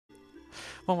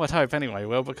One would hope anyway,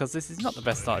 Will, because this is not the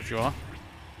best start if you are.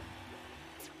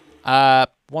 1-2,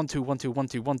 1-2,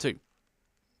 1-2, 1-2.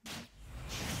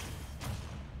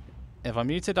 If I'm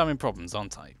muted, I'm in problems,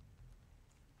 aren't I?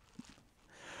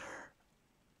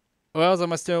 Or else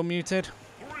am I still muted?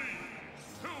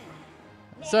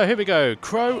 So here we go.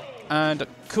 Crow and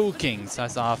Coolkingz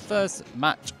as our first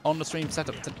match on the stream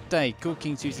setup today.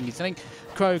 Coolkingz using his link.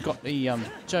 Crow got the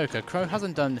Joker. Crow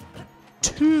hasn't done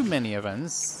too many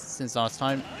events since last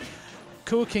time.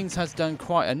 Coolkingz has done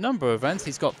quite a number of events.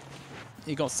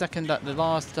 He got second at the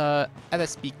last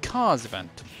LSB Cars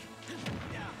event.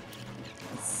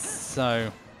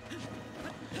 So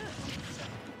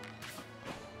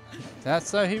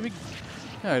here we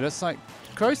go. Looks like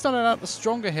Crow started out the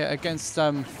stronger here against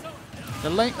the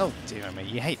lane. Oh dear me,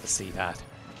 you hate to see that.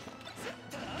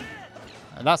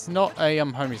 And that's not a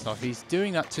homie slot. He's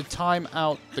doing that to time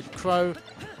out the Crow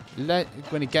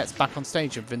when he gets back on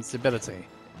stage of invincibility.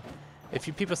 If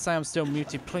you people say I'm still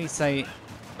muted, please say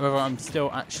whether I'm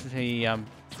still actually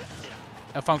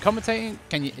if I'm commentating,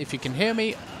 if you can hear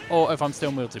me, or if I'm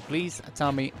still muted. Please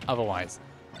tell me otherwise.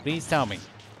 Please tell me.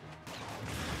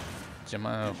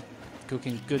 Jamal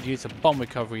cooking good use of bomb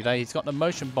recovery there. He's got the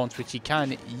motion bombs which he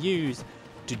can use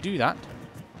to do that.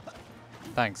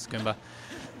 Thanks, Goomba.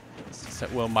 So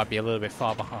Will might be a little bit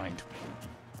far behind.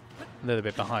 A little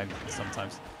bit behind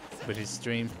sometimes with his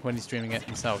stream. When he's streaming it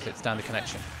himself, it's down the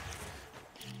connection.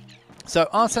 So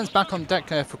Arsene's back on deck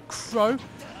there for Crow.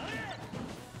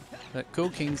 But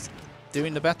Coolkingz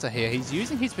doing the better here. He's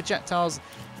using his projectiles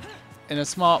in a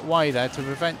smart way there to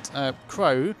prevent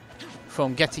Crow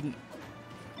from getting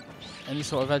any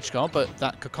sort of edge guard, but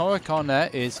that Kokoro-kan there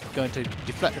is going to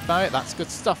deflect the barrier. That's good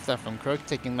stuff there from Crow,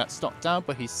 taking that stock down,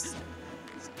 but he's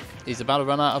about to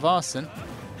run out of Arsene.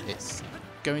 It's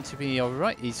going to be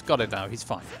alright. He's got it now. He's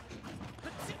fine.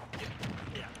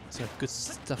 So good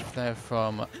stuff there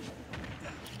from...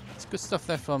 It's good stuff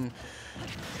there from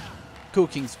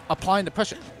Coolkingz, applying the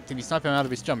pressure. Did he snipe him out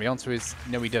of his jump? The answer is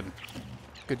no, he didn't.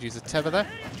 Good use of tether there.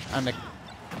 And a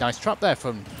nice trap there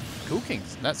from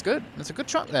Coolkingz. That's good. That's a good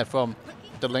trap there from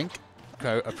the Link.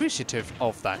 Crow appreciative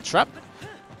of that trap.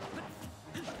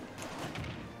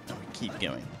 And we keep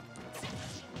going.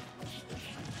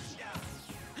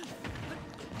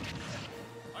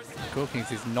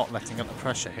 Coolkingz is not letting up the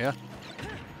pressure here.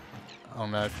 Oh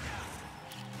no.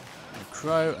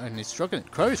 Crow, and he's struggling.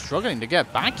 Crow is struggling to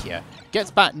get back here.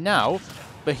 Gets back now,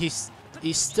 but he's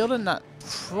still in that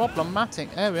problematic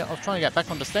area of trying to get back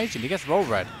on the stage, and he gets roll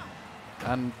red.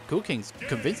 And Coolkingz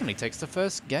convincingly takes the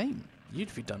first game.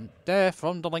 Beautifully done there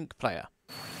from the Link player.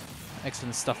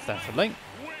 Excellent stuff there for Link.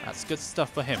 That's good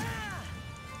stuff for him.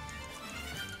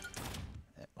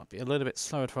 It might be a little bit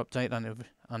slower to update than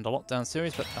under Lockdown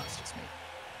series, but that's just me.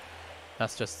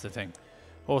 That's just the thing.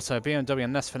 Also, BMW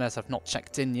and Nesfinesse have not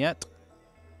checked in yet.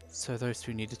 So those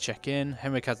two need to check in.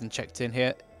 Henrik hasn't checked in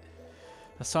here.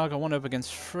 The Saga 1-up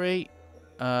against Free.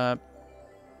 Will's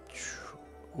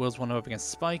 1-up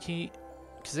against Spiky.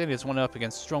 Kazilia's 1-up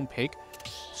against Strong Pig.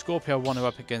 Scorpio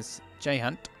 1-up against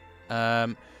J-Hunt.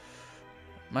 Mashi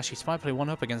Spyplay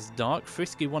 1-up against Dark.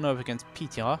 Frisky 1-up against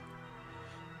PTR.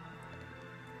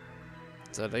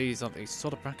 So these are the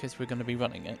sort of brackets we're going to be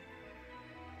running it.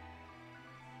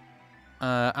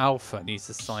 Alpha needs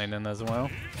to sign in as well.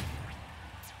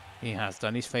 He has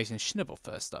done. He's facing Schnibble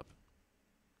first up.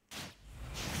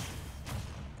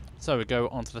 So we go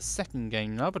on to the second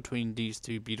game now between these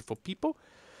two beautiful people.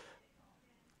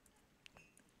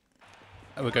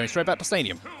 And we're going straight back to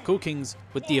Stadium. Coolkingz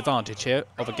with the advantage here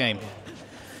of a game.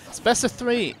 It's best of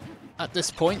 3 at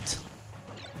this point.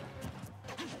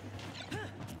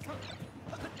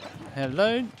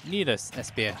 Hello, Nidus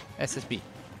SSB.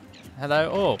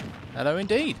 Hello, Orb. Hello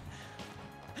indeed.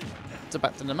 So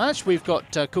back to the match. We've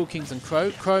got Coolkingz and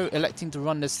Crow. Crow electing to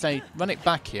run it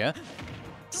back here.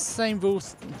 Same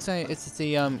rules. Say it's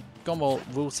the Gumball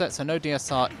rule set. So no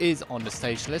DSR is on the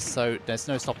stage list. So there's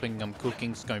no stopping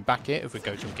Coolkingz going back here if we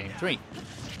go to game 3.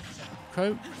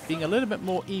 Crow being a little bit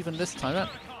more even this time.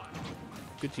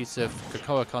 Good use of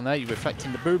Kokoro-kan there. You're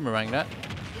reflecting the boomerang there.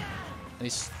 And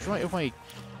he's straight away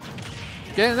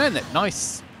getting in there.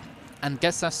 Nice. And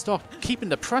gets that stock, keeping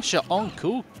the pressure on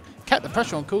kept the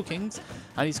pressure on Coolkingz,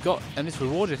 and it's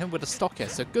rewarded him with a stock here.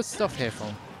 So good stuff here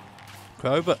from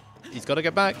Crow, but he's got to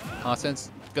get back.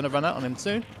 Arsene's going to run out on him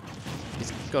soon.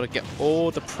 He's got to get all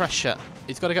the pressure.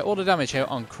 He's got to get all the damage here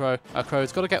on Crow.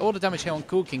 Crow's got to get all the damage here on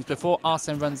Coolkingz before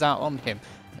Arsene runs out on him.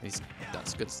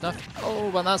 That's good stuff. Oh,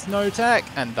 but that's no tech,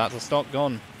 and that's a stock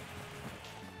gone.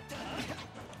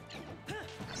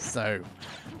 So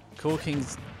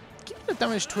Coolkingz the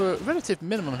damage to a relative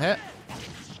minimum here.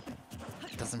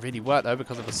 doesn't really work though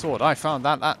because of the sword. I found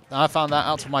that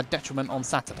out to my detriment on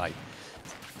Saturday.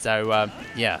 So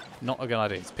yeah, not a good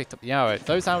idea. It's picked up the arrow.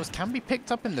 Those arrows can be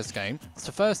picked up in this game. It's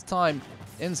the first time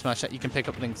in Smash that you can pick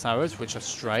up Link's arrows, which are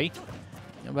stray.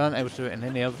 You weren't able to do it in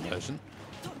any other version.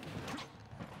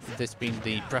 This being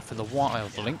the Breath of the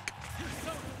Wild Link.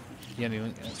 The only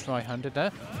Link that's right-handed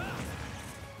there.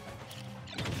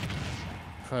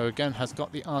 Pro again has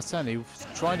got the Arsene. He was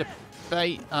trying to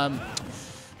bait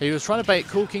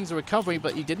Coolkingz recovery,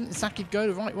 but he didn't exactly go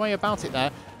the right way about it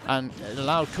there, and it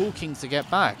allowed Coolkingz to get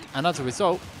back. And as a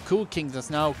result, Coolkingz has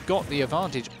now got the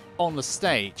advantage on the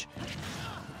stage.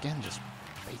 Again, just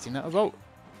baiting that a roll.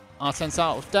 Arsene's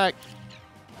out of deck.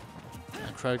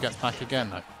 And Crow gets back again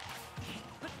though.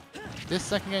 This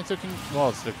second game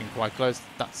was looking quite close.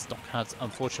 That stock has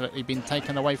unfortunately been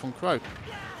taken away from Crow.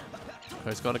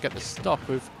 Crow's got to get the stock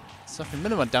with suffering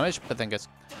minimum damage, but then gets...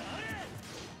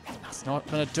 That's not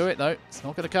going to do it though. It's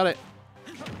not going to cut it.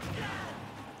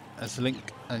 As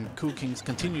Link and Coolkingz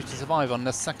continue to survive on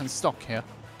their second stock here.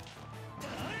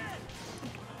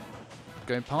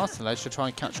 Going past the ledge to try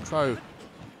and catch Crow.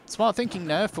 Smart thinking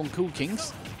there from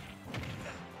Coolkingz.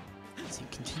 As he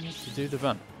continues to do the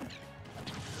run.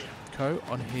 Crow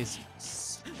on his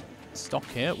stock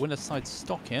here, winner's side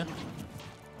stock here.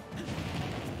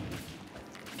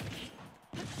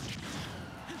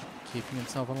 Keeping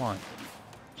himself alive.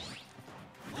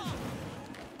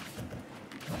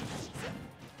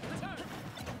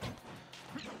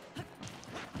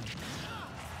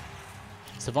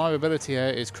 Survivability here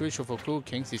is crucial for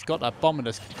Coolkingz. He's got that bomb in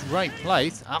a great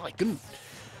place. Oh, I couldn't.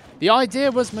 The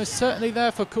idea was most certainly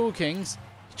there for Coolkingz.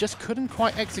 He just couldn't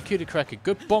quite execute it correctly.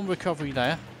 Good bomb recovery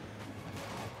there.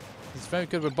 He's very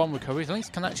good with bomb recovery. Links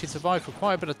can actually survive for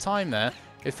quite a bit of time there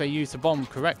if they use the bomb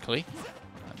correctly.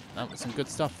 That was some good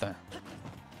stuff there.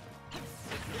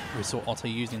 We saw Otto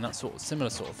using that similar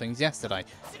sort of things yesterday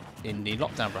in the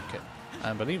lockdown bracket.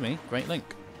 And believe me, great Link.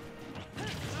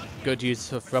 Good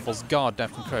use of Rebel's guard there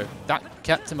from Crow. That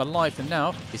kept him alive, and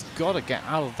now he's got to get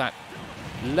out of that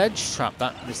ledge trap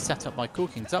that was set up by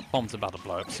Coolkingz. That bomb's about to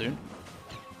blow up soon.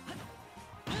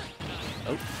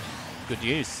 Oh, good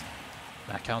use.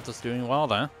 That counter's doing well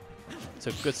there.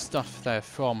 So good stuff there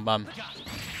from...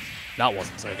 that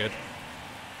wasn't so good.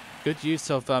 Good use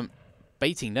of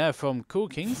baiting there from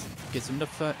Coolkingz. Gives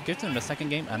him the second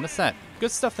game and the set.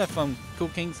 Good stuff there from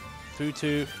Coolkingz through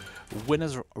to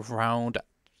winners round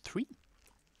 3.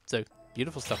 So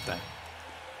beautiful stuff there.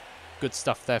 Good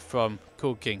stuff there from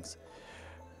Coolkingz.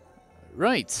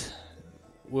 Right.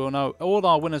 We'll know all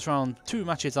our winners round 2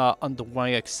 matches are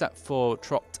underway except for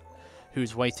Trot,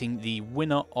 who's waiting the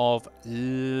winner of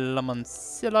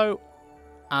Lemoncillo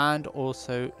and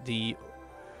also the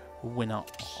winner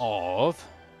of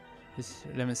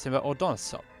Lemoncillo or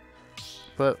Donosop.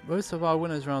 But most of our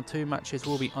winners round 2 matches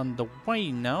will be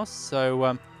underway now,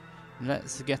 so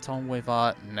let's get on with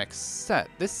our next set.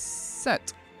 This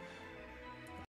set